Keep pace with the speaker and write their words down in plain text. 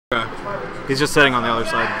He's just sitting on the other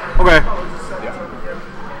side. Okay. Yeah.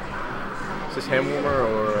 Is this hand warmer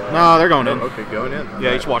or? No, they're going in. Okay, going in.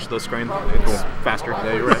 Yeah, you should watch the screen. It's faster.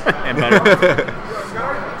 Yeah, you're right. And better.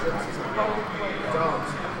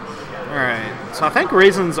 All right. So I think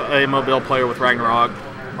Raisin's a Mobile player with Ragnarock,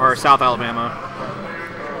 or South Alabama.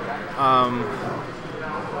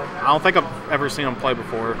 I don't think I've ever seen him play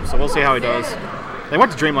before, so we'll see how he does. They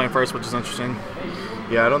went to Dreamland first, which is interesting.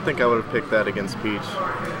 Yeah, I don't think I would have picked that against Peach,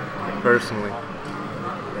 personally.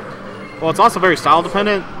 Well, it's also very style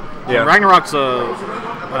dependent. Yeah. Ragnarock's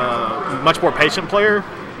a much more patient player.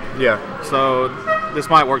 Yeah. So this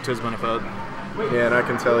might work to his benefit. Yeah, and I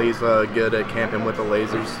can tell he's good at camping with the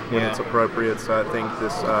lasers when it's appropriate, so I think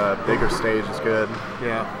this bigger stage is good.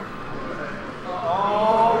 Yeah.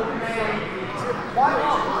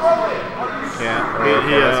 Yeah.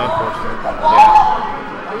 That's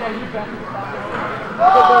unfortunate.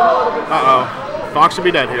 Uh-oh. Fox should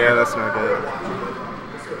be dead here. Yeah, that's not good.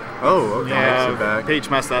 Oh, okay. Yeah, Peach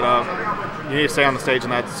messed that up. You need to stay on the stage in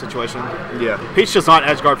that situation. Yeah. Peach does not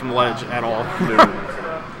edge guard from the ledge at all.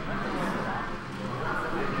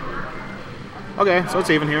 Okay, so it's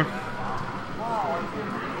even here.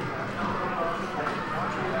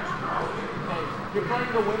 You're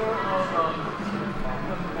playing the winner of the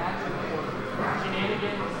match for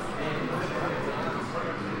shenanigans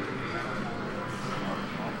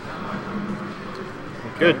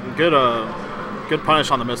and good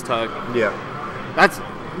punish on the missed tech. Yeah. That's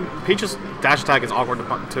Peach's dash attack is awkward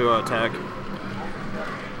to attack.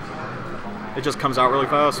 It just comes out really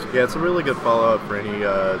fast. Yeah, it's a really good follow-up for any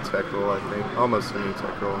tech roll, I think. Almost any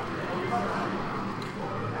tech roll.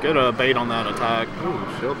 Good bait on that attack. Ooh,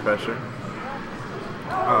 shield pressure.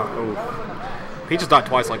 Oh. Peach just died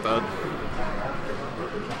twice like that.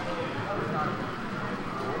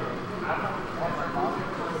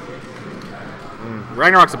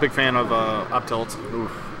 Ragnarock's a big fan of up tilts.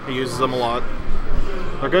 Oof. He uses them a lot.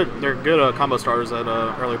 They're good. They're good combo starters at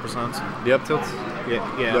early percents. The up tilts?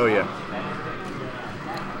 Yeah. Oh yeah.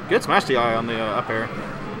 Good smash DI on the up air.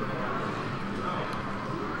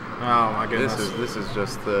 Oh my goodness. This is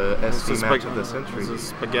just the SD match of the century. This is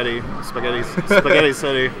spaghetti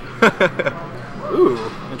city. Ooh,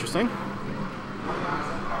 interesting.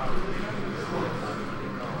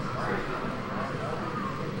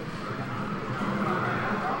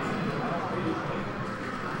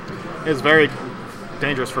 It's very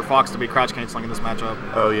dangerous for Fox to be crouch canceling in this matchup.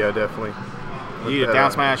 Oh yeah, definitely. You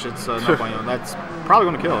down smash, it's no point. That's probably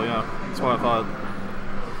going to kill. Yeah, that's what I thought.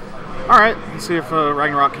 All right, let's see if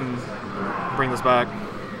Ragnarock can bring this back.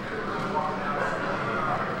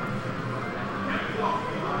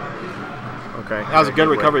 Okay. That was a good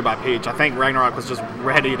recovery by Peach. I think Ragnarock was just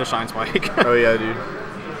ready to shine spike. Oh yeah, dude.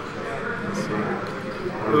 Let's see.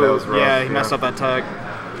 Ooh, that was rough. Yeah, he messed up that tag.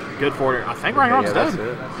 Good for it. I think Ragnarock's dead.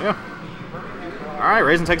 Yeah. All right,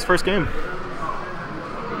 Raisin takes first game.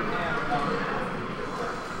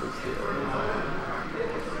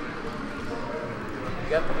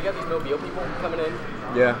 We got these Mobile people coming in.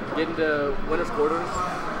 Yeah. Getting to winner's quarters.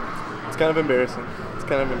 It's kind of embarrassing.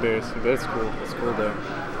 But it's cool. It's cool though.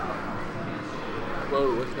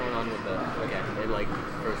 Whoa, what's going on with the? Okay, they like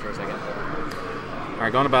froze for a second. All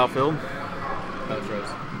right, going to Battlefield. Oh, it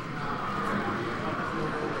froze.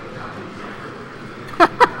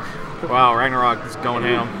 Wow, Ragnarock is going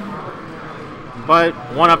ham. But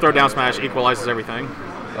one up throw down smash equalizes everything.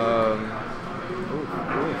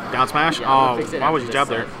 Down smash? Yeah, oh, why would you jab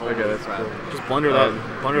there? Okay, that's cool. Just blunder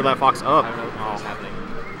that Fox up. I don't know what's happening.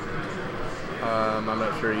 I'm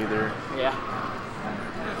not sure either. Yeah.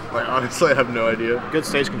 Like honestly, I have no idea. Good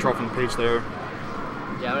stage control from Peach there.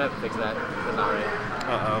 Yeah, I'm gonna have to fix that. That's not right.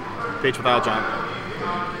 Uh-oh. Peach without jump.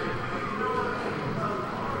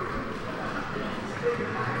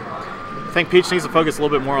 I think Peach needs to focus a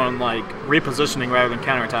little bit more on like repositioning rather than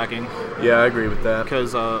counterattacking. Yeah, I agree with that.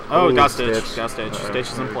 Because got Stitch. Stitch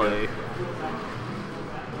is in play.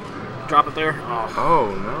 Drop it there.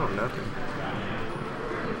 Oh no, nothing.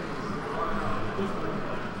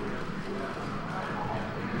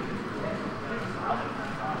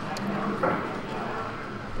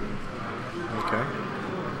 Okay.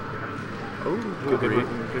 Oh,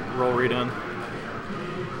 good roll read in.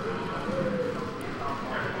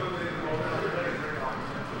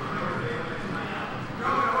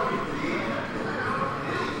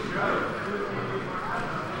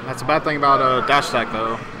 That's a bad thing about dash attack,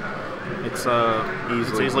 though. It's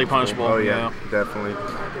easily punishable. Oh yeah, definitely.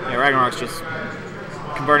 Yeah, Ragnarock's just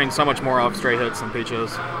converting so much more off straight hits than Peach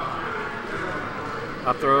is.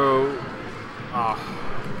 Up throw.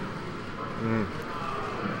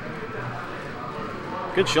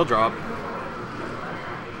 Good shield drop.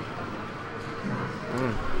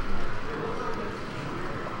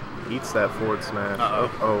 eats that forward smash. Uh-oh.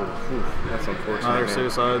 Oh, that's unfortunate. Another man.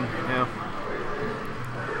 suicide, yeah.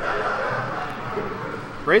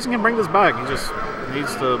 Raisin can bring this back. He just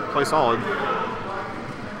needs to play solid.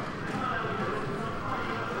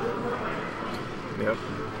 Yep.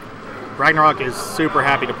 Ragnarock is super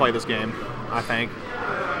happy to play this game, I think.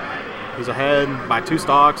 He's ahead by 2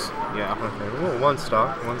 stocks. Yeah. Okay, well, one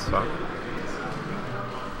stock.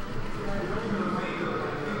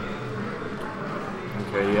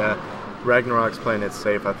 Okay, yeah. Ragnarock's playing it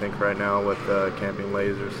safe, I think, right now with camping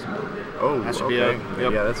lasers. Oh, That should okay. be a,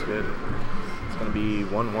 yep. Yeah, that's good. It's going to be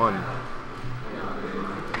 1-1.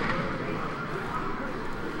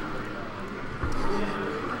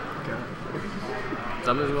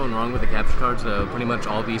 Something's going wrong with the capture cards. Pretty much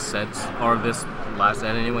all these sets, or this last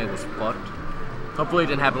set anyway, was fucked. Hopefully it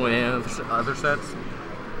didn't happen with any other sets.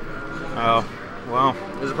 Oh, well.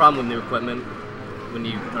 There's a problem with new equipment when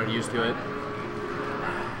you are used to it.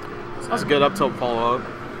 That's a good up tilt follow up.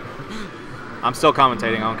 I'm still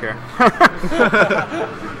commentating, I don't care.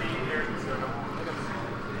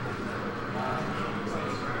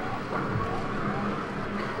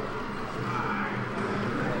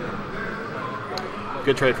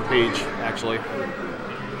 Good trade for Peach, actually.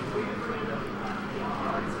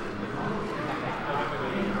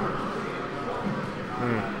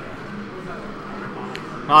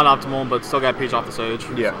 Not optimal, but still got Peach off the stage.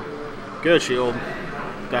 Yeah. Good shield.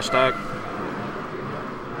 Dash attack.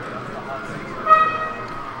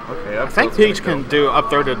 Okay, I think Peach can do up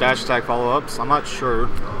throw to dash attack follow-ups. I'm not sure.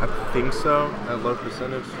 I think so, at low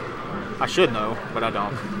percentage. I should know, but I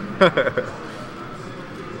don't.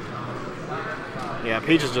 Yeah,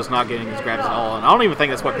 Peach is just not getting his grabs at all, and I don't even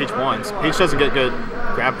think that's what Peach wants. Peach doesn't get good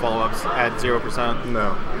grab follow-ups at 0%.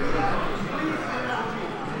 No.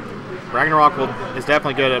 Ragnarock is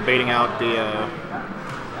definitely good at baiting out the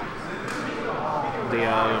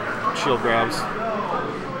shield grabs.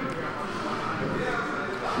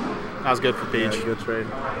 That was good for Peach. Yeah, good trade.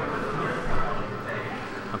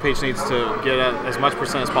 Peach needs to get as much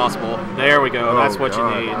percent as possible. There we go. That's what you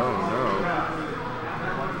need. Oh,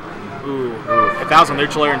 Ooh. If that was a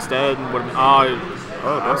neutral air instead, would have been.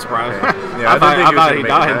 Oh, I'm surprised. Okay. Yeah, I thought he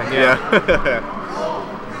died. Yeah.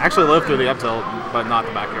 Actually lived through the up tilt, but not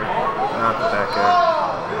the back air. Not the back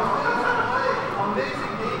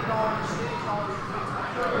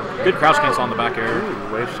air. Good crouch cancel on the back air.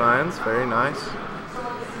 Ooh, wave shines, very nice.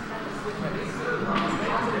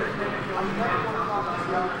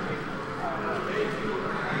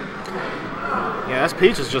 Yeah, this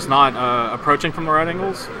Peach is just not approaching from the right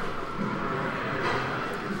angles.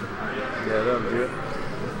 Yeah, that'll do it.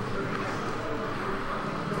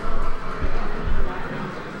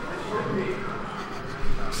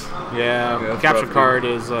 Yeah, capture card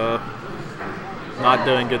is not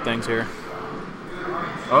doing good things here.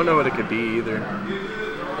 I don't know what it could be either.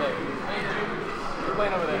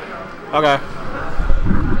 Okay.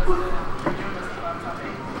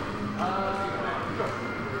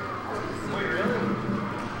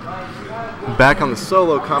 Back on the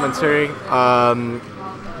solo commentary,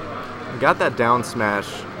 got that down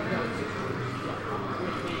smash,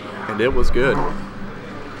 and it was good.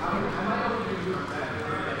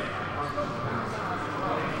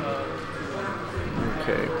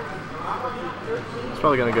 Okay. It's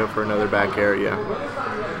probably going to go for another back air, yeah.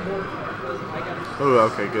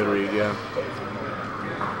 Oh, okay, good read, yeah.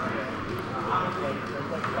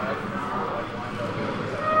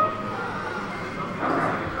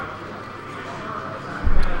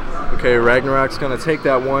 Okay, Ragnarock's going to take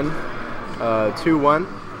that one, 2-1.